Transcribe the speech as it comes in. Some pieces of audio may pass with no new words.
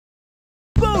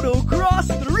Motocross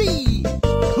 3!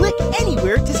 Click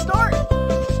anywhere to start.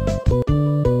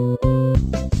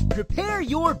 Prepare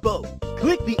your boat.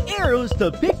 Click the arrows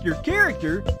to pick your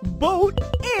character, boat,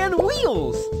 and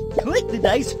wheels. Click the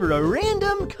dice for a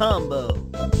random combo.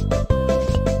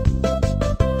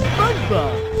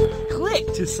 SpongeBob.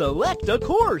 Click to select a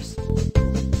course.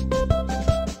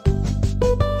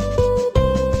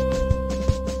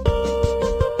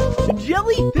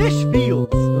 Jellyfish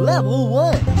Fields, Level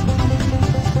 1.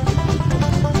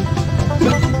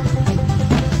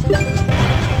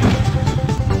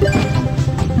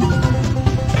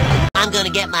 I'm gonna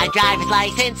get my driver's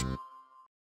license.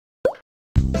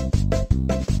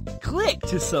 Click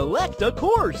to select a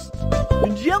course.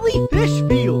 Jellyfish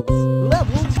Fields,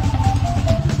 Level 2.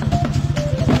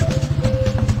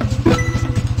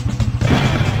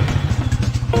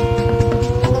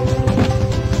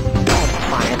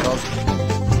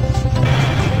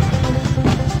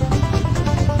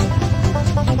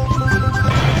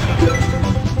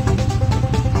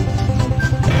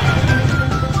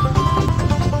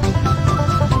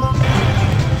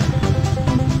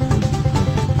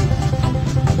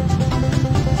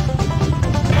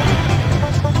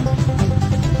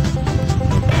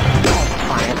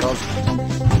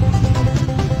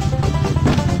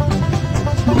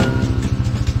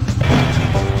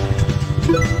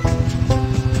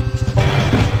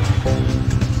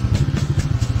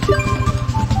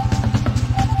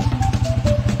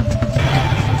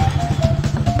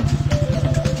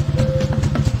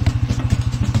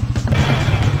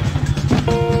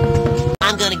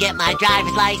 I'm gonna get my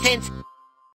driver's license.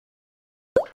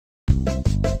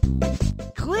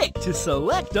 Click to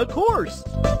select a course.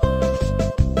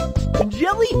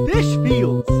 Jellyfish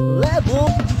Fields, Level.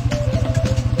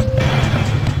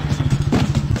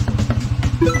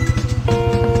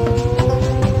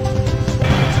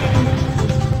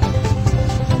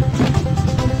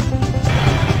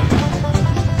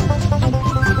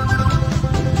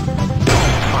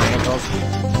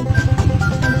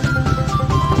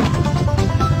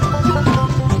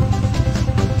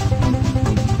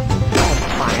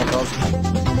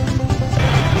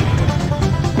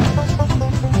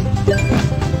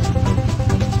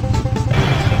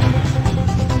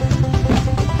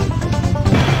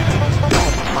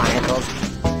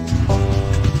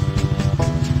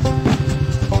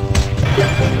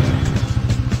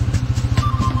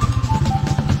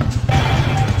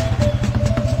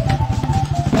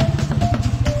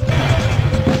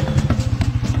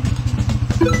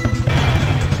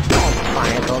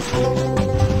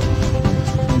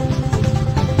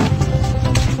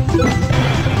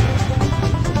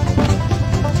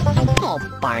 Oh,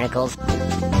 barnacles.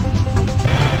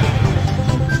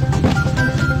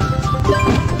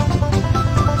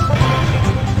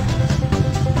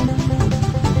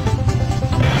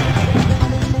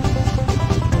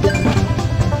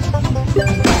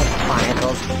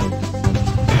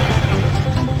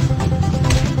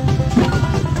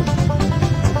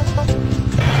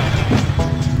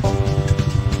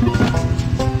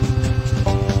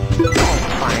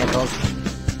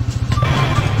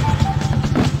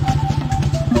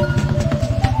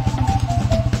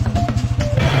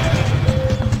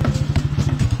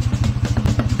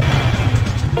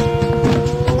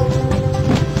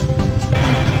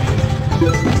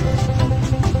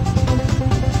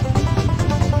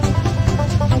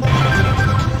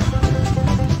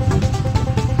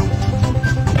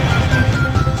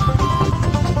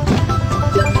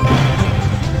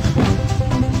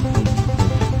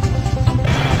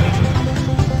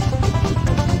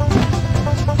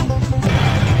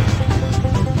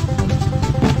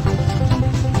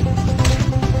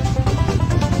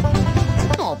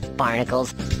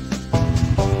 Barnacles.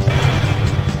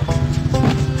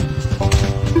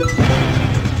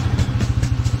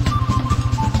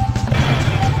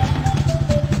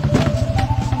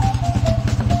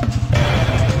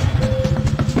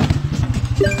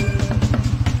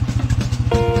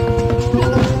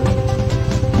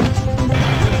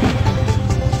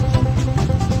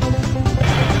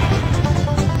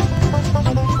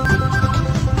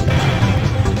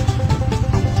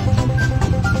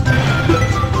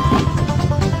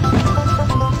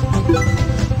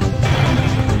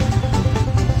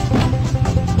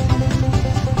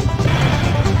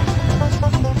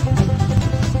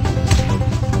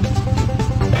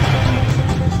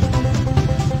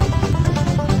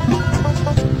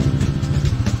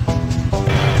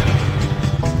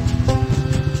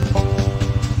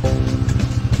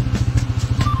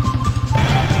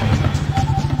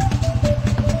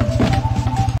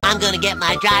 I'm gonna get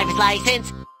my driver's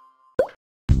license.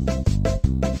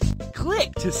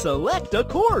 Click to select a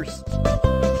course.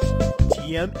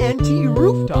 TMNT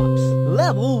Rooftops,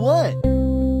 Level 1.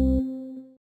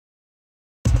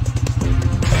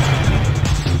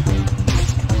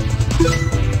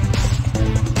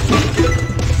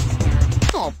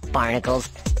 Oh, barnacles.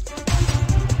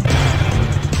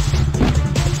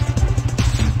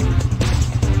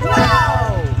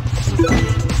 Wow!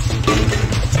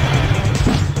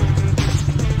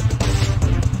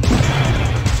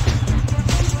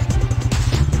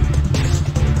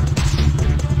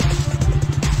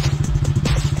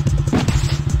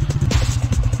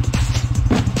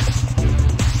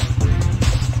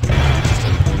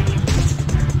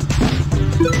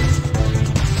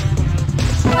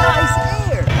 Nice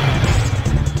air!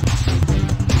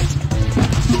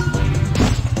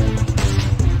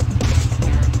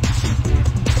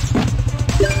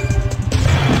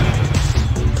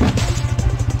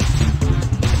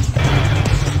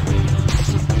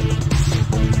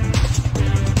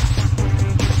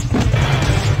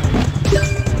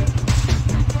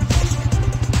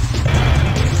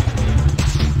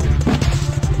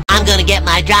 I'm gonna get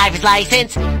my driver's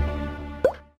license.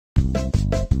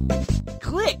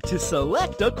 Click to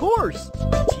select a course.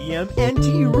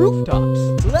 TMNT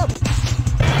Rooftops, Level.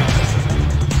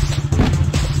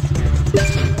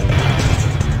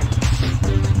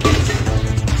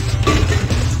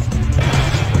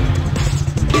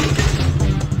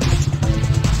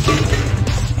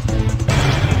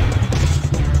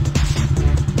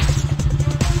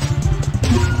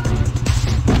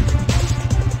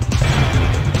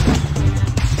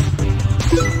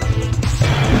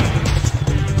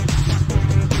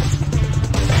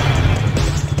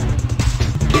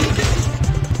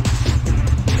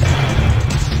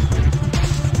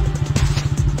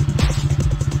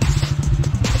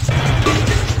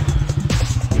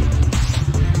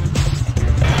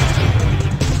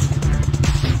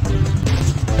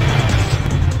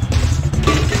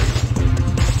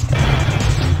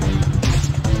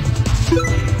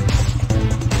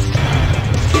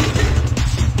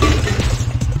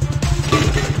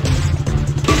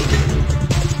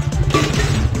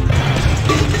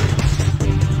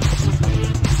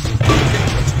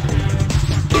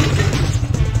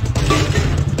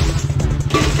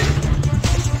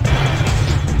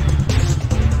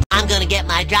 I'm gonna get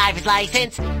my driver's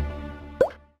license.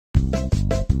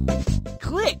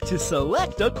 Click to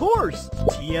select a course.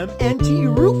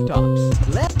 TMNT Rooftops,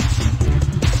 Level.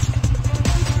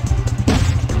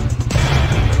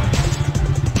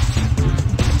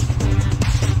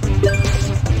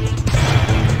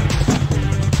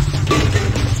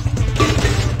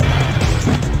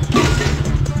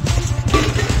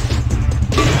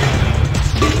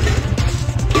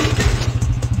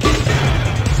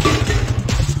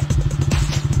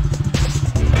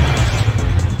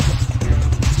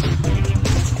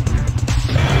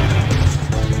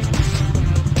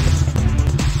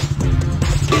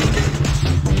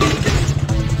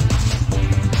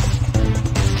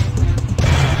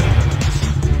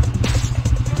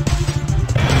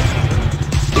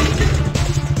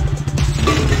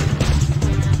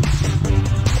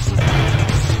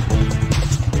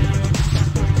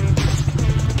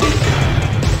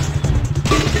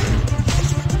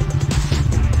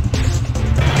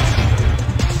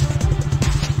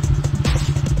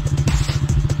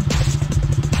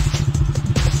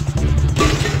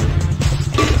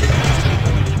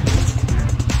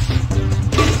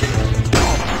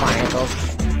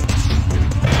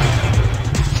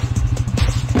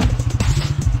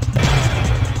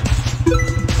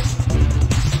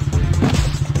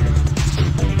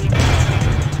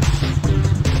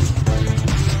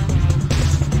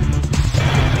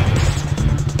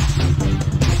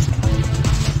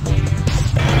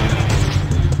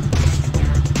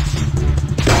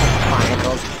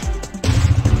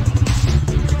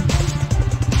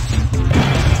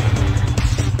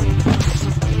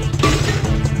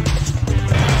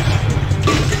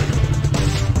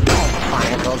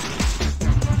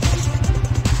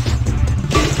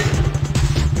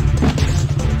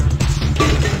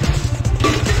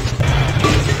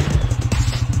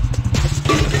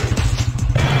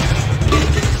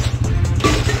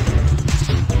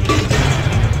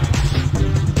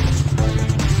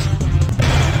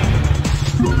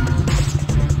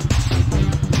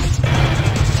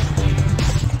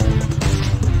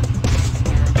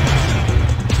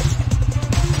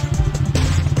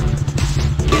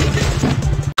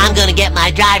 gonna get my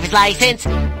driver's license.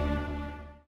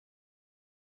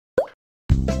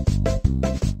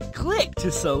 Click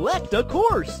to select a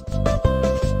course.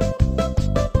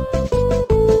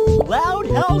 Loud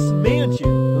House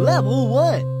Mansion, Level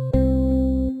 1.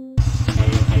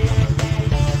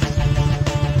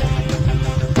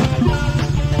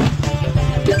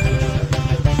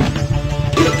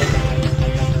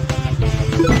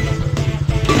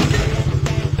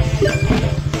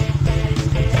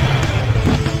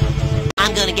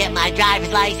 my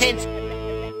driver's license.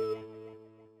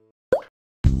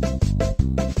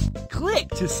 Click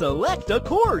to select a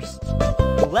course.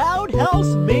 Loud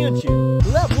House Mansion,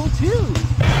 Level 2.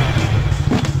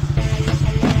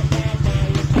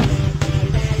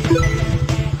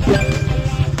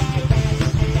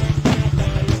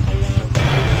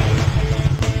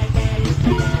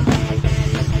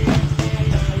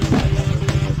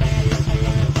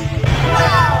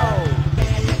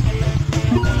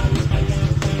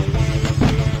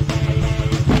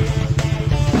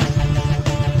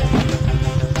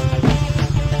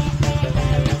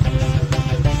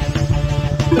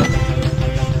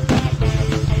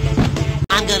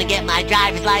 I'm gonna get my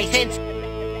driver's license.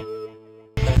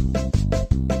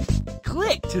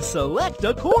 Click to select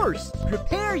a course.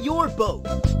 Prepare your boat.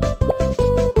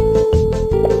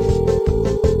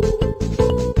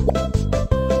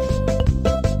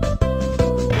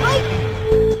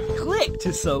 Click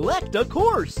to select a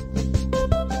course.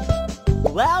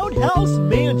 Loud House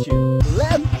Mansion,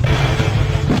 left.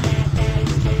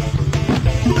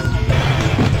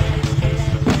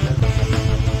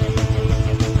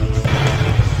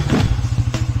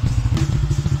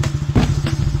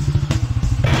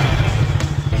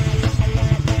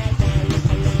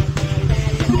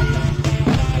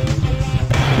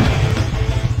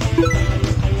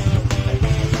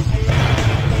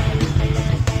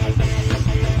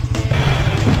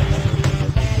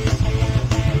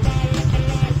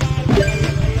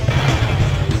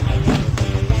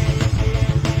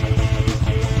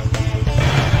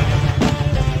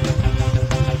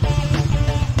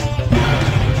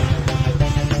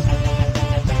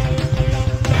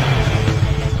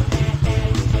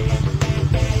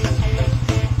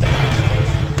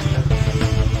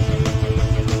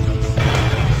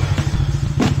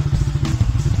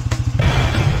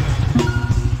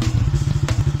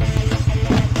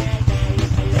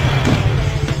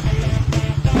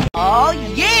 Oh,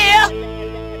 yeah!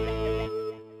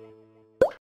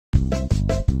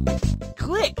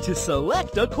 Click to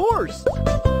select a course.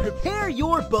 Prepare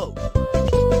your boat.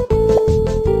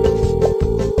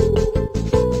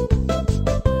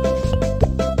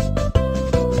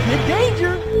 Good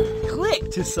danger!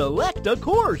 Click to select a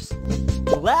course.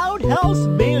 Loud House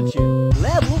Mansion,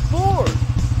 Level 4.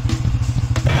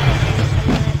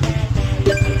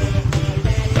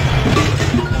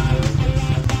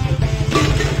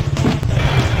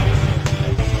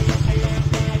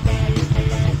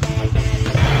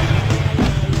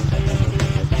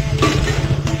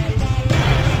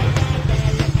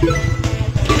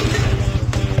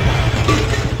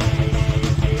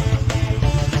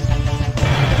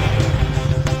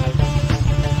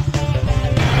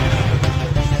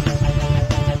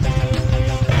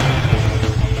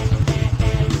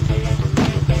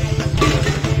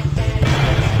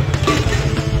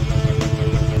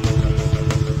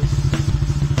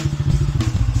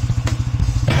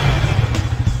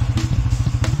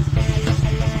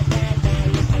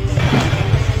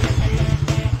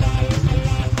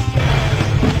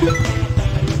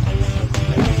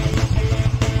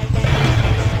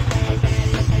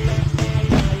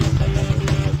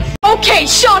 Okay,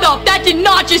 shut up! That did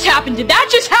not just happen! Did that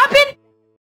just happen?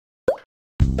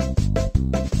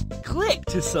 Click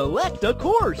to select a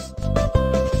course.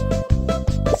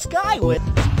 Skyway.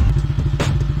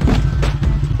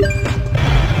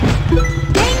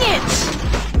 Dang it!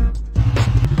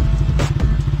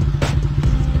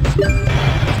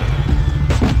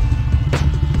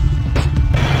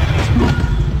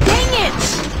 Dang it!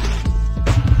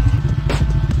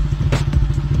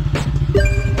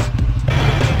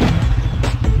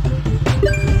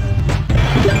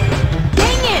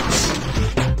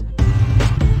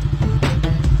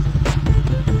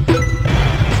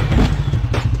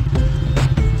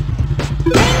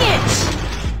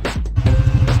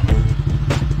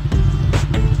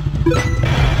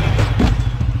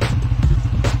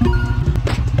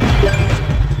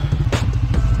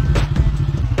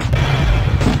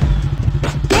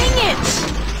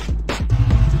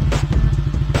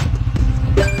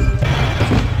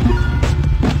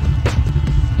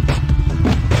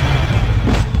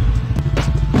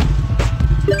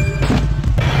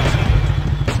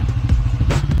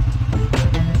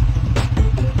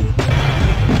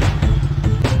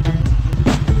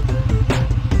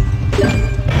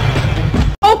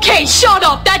 Okay, shut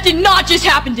up! That did not just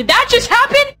happen! Did that just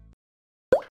happen?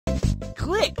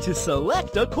 Click to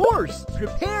select a course.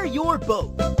 Prepare your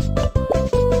boat.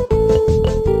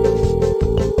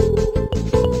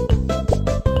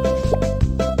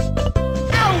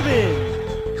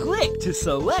 Alvin! Click to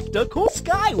select a course.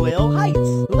 Skywell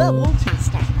Heights, Level 2.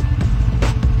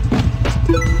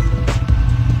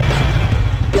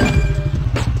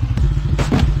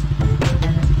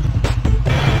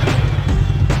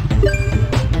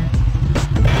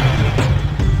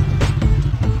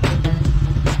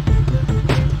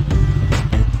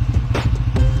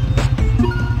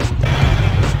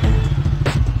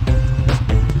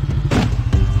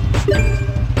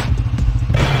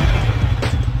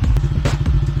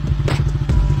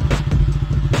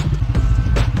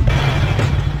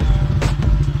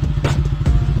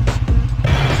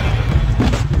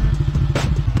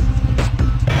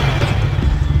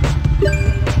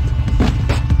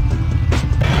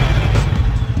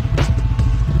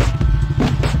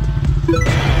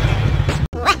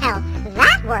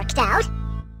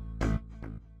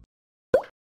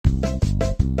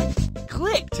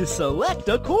 to select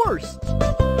a course.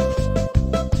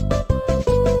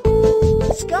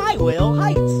 Skywell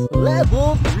Heights,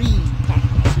 Level 3.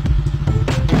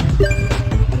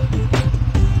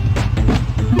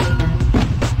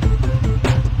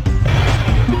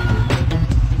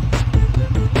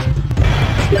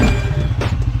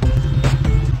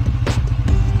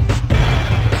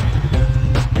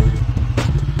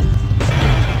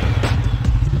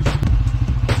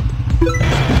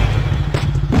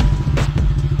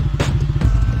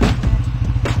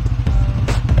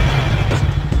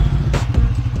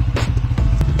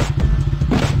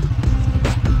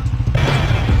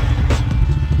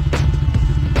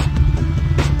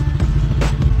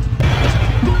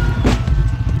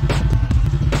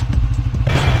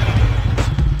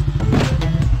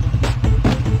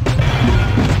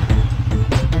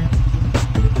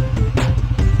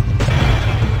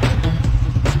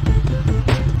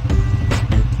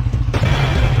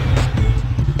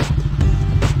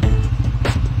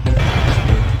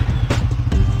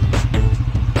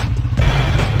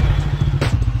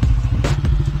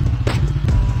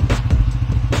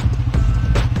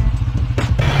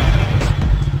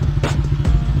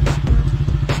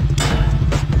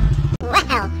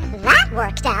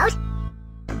 Worked out.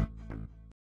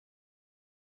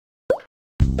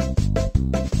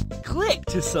 Click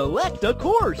to select a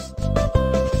course.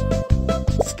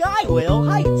 Skywell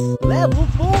Heights, Level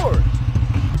 4.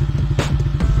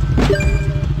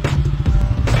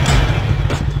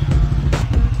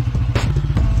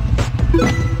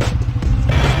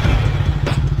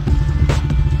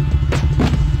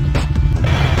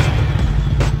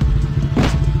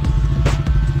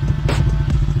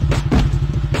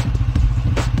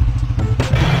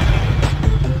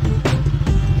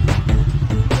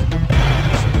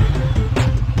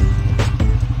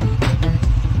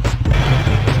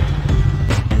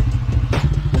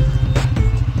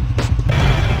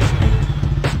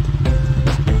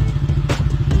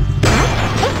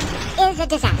 A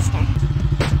disaster.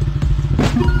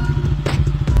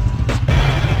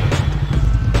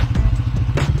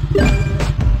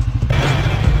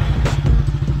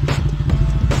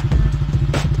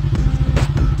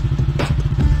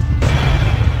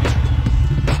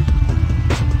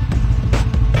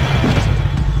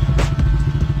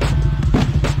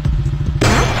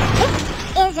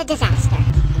 Is a disaster.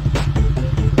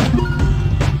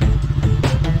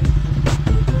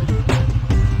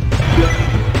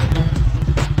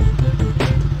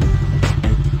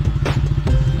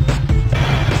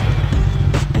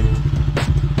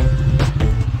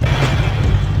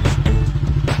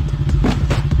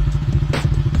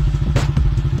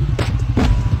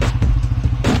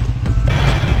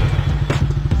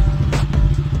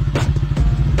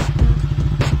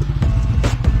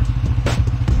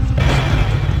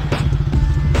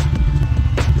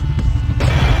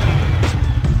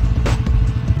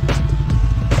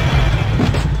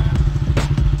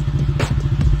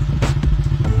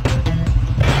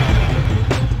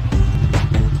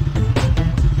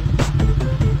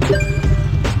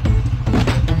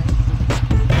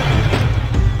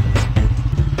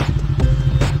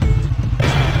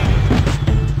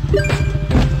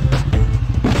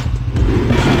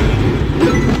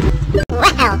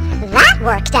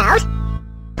 Worked out.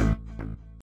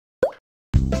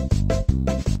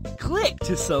 Click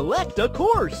to select a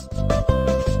course.